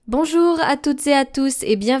Bonjour à toutes et à tous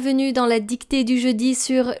et bienvenue dans la dictée du jeudi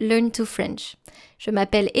sur Learn to French. Je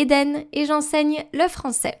m'appelle Eden et j'enseigne le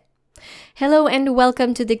français. Hello and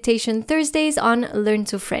welcome to Dictation Thursdays on Learn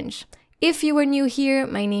to French. If you are new here,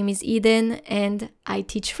 my name is Eden and I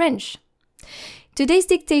teach French. Today's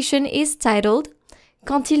dictation is titled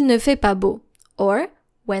Quand il ne fait pas beau or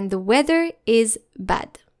When the weather is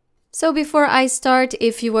bad. So before I start,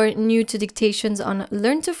 if you are new to dictations on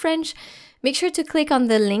Learn to French, make sure to click on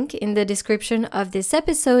the link in the description of this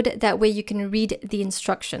episode, that way you can read the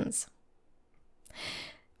instructions.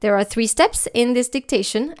 There are 3 steps in this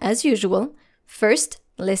dictation, as usual. First,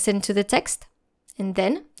 listen to the text, and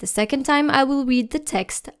then the second time I will read the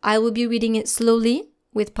text, I will be reading it slowly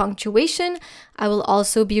with punctuation. I will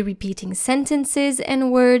also be repeating sentences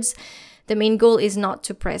and words. The main goal is not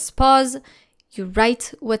to press pause. You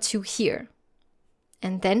write what you hear.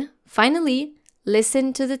 And then, finally,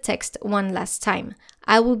 listen to the text one last time.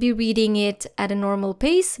 I will be reading it at a normal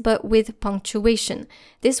pace, but with punctuation.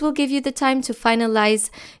 This will give you the time to finalize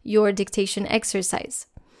your dictation exercise.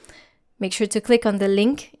 Make sure to click on the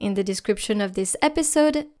link in the description of this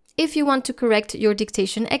episode if you want to correct your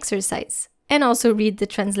dictation exercise, and also read the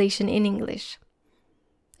translation in English.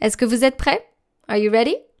 Est-ce que vous êtes prêts? Are you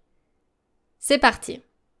ready? C'est parti.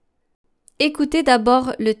 Écoutez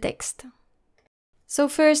d'abord le texte. So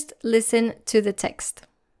first, listen to the text.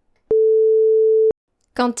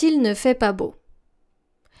 Quand il ne fait pas beau.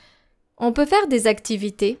 On peut faire des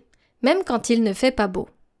activités, même quand il ne fait pas beau.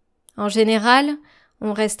 En général,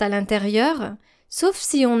 on reste à l'intérieur, sauf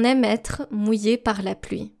si on aime être mouillé par la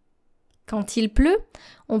pluie. Quand il pleut,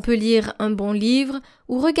 on peut lire un bon livre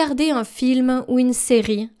ou regarder un film ou une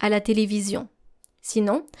série à la télévision.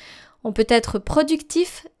 Sinon, on peut être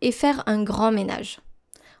productif et faire un grand ménage.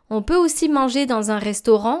 On peut aussi manger dans un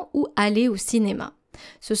restaurant ou aller au cinéma.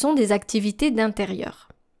 Ce sont des activités d'intérieur.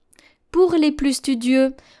 Pour les plus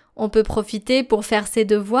studieux, on peut profiter pour faire ses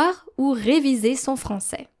devoirs ou réviser son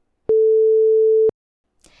français.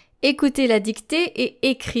 Écoutez la dictée et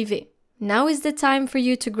écrivez. Now is the time for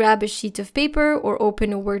you to grab a sheet of paper or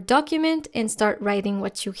open a Word document and start writing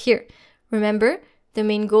what you hear. Remember, the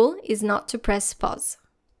main goal is not to press pause.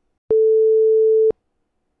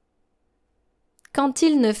 Quand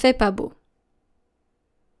il ne fait pas beau.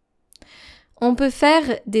 On peut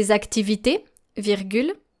faire des activités,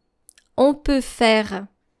 virgule. On peut faire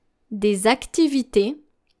des activités,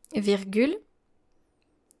 virgule.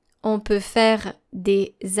 On peut faire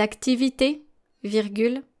des activités,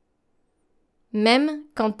 virgule. Même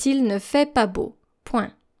quand il ne fait pas beau,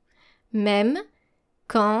 point. Même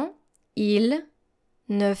quand il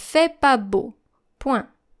ne fait pas beau, point.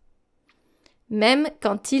 Même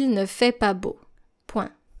quand il ne fait pas beau.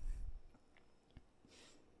 Point.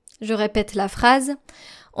 Je répète la phrase.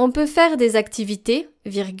 On peut faire des activités,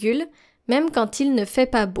 virgule, même quand il ne fait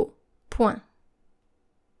pas beau. Point.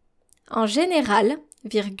 En général,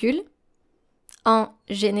 virgule. En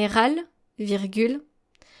général, virgule.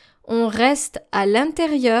 On reste à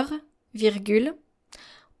l'intérieur, virgule.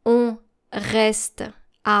 On reste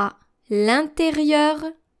à l'intérieur,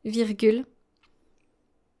 virgule.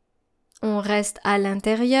 On reste à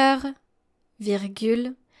l'intérieur,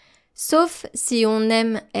 virgule, sauf si on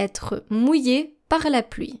aime être mouillé par la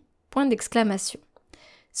pluie. Point d'exclamation.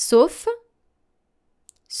 Sauf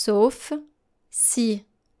si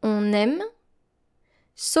on aime,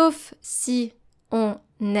 sauf si on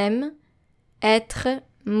aime être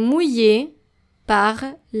mouillé par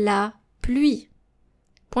la pluie.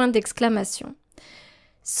 Point d'exclamation.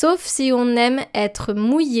 Sauf si on aime être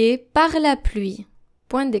mouillé par la pluie.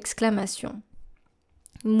 Point d'exclamation.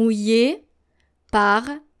 Mouillé par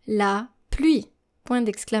la pluie. Point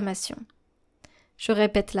d'exclamation. Je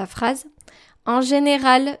répète la phrase. En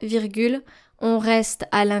général, virgule, on reste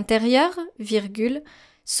à l'intérieur, virgule,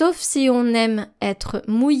 sauf si on aime être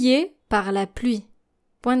mouillé par la pluie.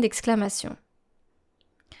 Point d'exclamation.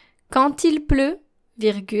 Quand il pleut,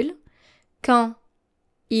 virgule, quand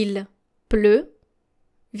il pleut,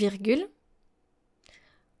 virgule,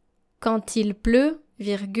 quand il pleut,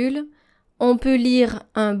 virgule, on peut lire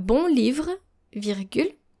un bon livre,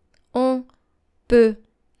 virgule, on peut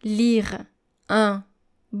lire un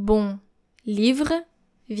bon livre,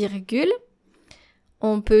 virgule,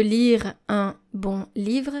 on peut lire un bon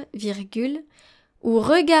livre, virgule, ou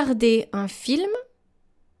regarder un film,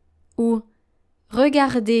 ou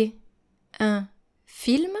regarder un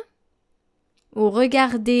film, ou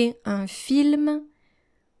regarder un film,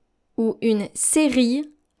 ou une série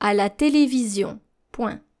à la télévision,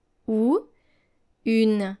 point, ou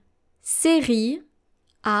une série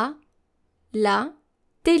à la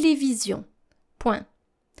télévision, point.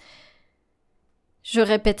 Je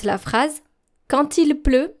répète la phrase. Quand il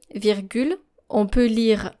pleut, virgule, on peut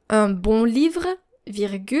lire un bon livre,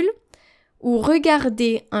 virgule, ou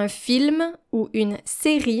regarder un film ou une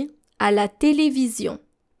série à la télévision.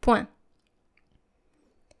 Point.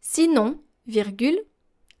 Sinon, virgule,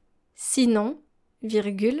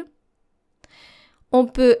 on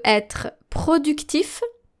peut être productif,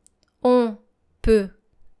 on peut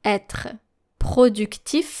être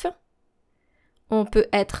productif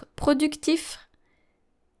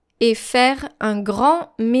et faire un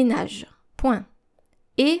grand ménage. Point.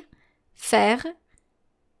 Et faire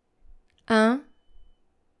un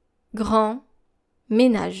grand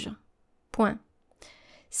ménage. Point.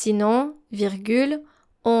 Sinon, virgule,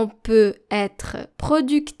 on peut être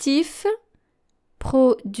productif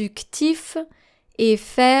et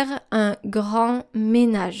faire un grand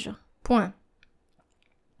ménage. Point.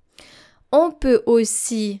 On peut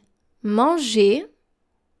aussi manger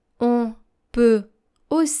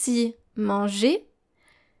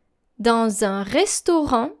dans un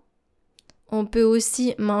restaurant. On peut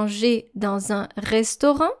aussi manger dans un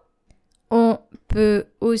restaurant. On peut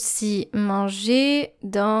aussi manger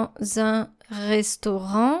dans un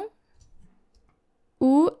restaurant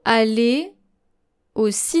ou aller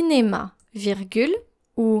au cinéma, virgule,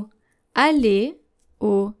 ou aller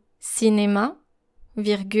au cinéma,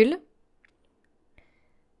 virgule.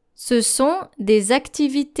 Ce sont des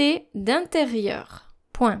activités d'intérieur.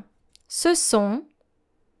 Point. Ce sont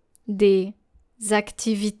des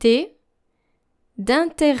activités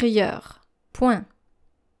d'intérieur. Point.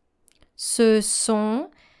 Ce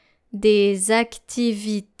sont des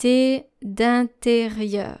activités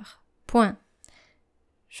d'intérieur. Point.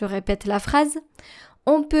 Je répète la phrase.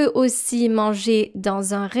 On peut aussi manger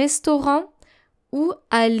dans un restaurant ou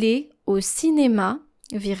aller au cinéma,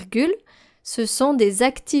 virgule. Ce sont des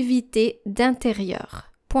activités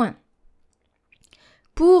d'intérieur. Point.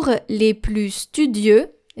 Pour les plus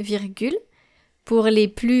studieux, virgule, pour les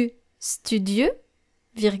plus studieux,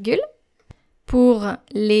 virgule, pour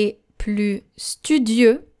les plus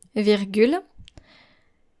studieux, virgule,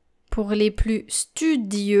 pour les plus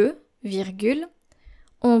studieux, virgule,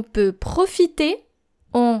 on peut profiter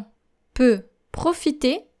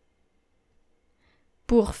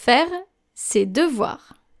pour faire ses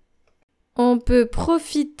devoirs. On peut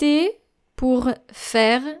profiter pour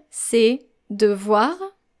faire ses devoirs.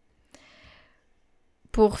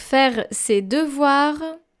 Pour faire ses devoirs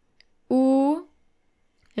ou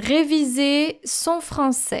réviser son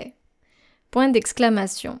français. Point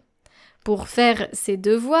d'exclamation. Pour faire ses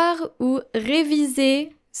devoirs ou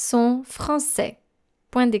réviser son français.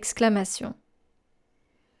 Point d'exclamation.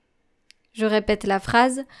 Je répète la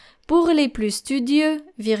phrase. Pour les plus studieux,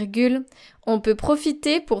 virgule, on peut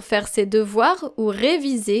profiter pour faire ses devoirs ou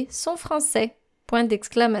réviser son français. Point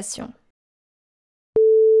d'exclamation.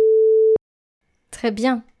 Très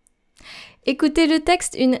bien. Écoutez le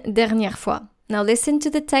texte une dernière fois. Now listen to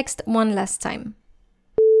the text one last time.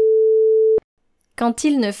 Quand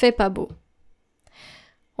il ne fait pas beau.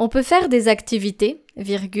 On peut faire des activités,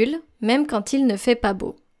 virgule, même quand il ne fait pas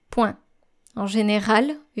beau. Point. En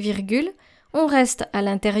général, virgule, on reste à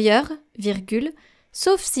l'intérieur, virgule,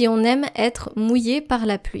 sauf si on aime être mouillé par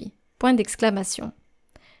la pluie. Point d'exclamation.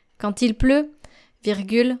 Quand il pleut,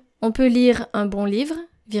 virgule, on peut lire un bon livre,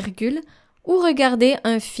 virgule, ou regarder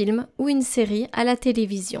un film ou une série à la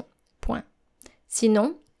télévision. Point.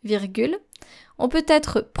 Sinon, virgule, on peut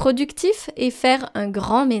être productif et faire un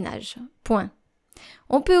grand ménage. Point.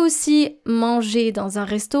 On peut aussi manger dans un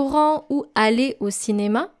restaurant ou aller au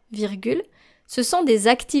cinéma, virgule, ce sont des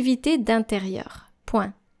activités d'intérieur.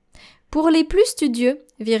 Point. Pour les plus studieux,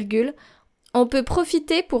 virgule, on peut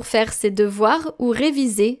profiter pour faire ses devoirs ou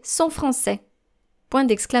réviser son français. Point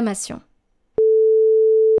d'exclamation.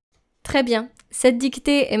 Très bien, cette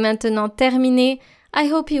dictée est maintenant terminée.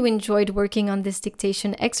 I hope you enjoyed working on this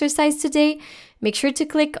dictation exercise today. Make sure to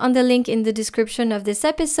click on the link in the description of this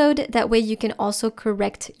episode, that way you can also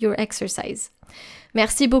correct your exercise.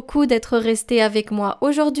 Merci beaucoup d'être resté avec moi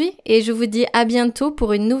aujourd'hui et je vous dis à bientôt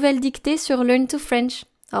pour une nouvelle dictée sur Learn to French.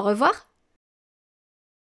 Au revoir!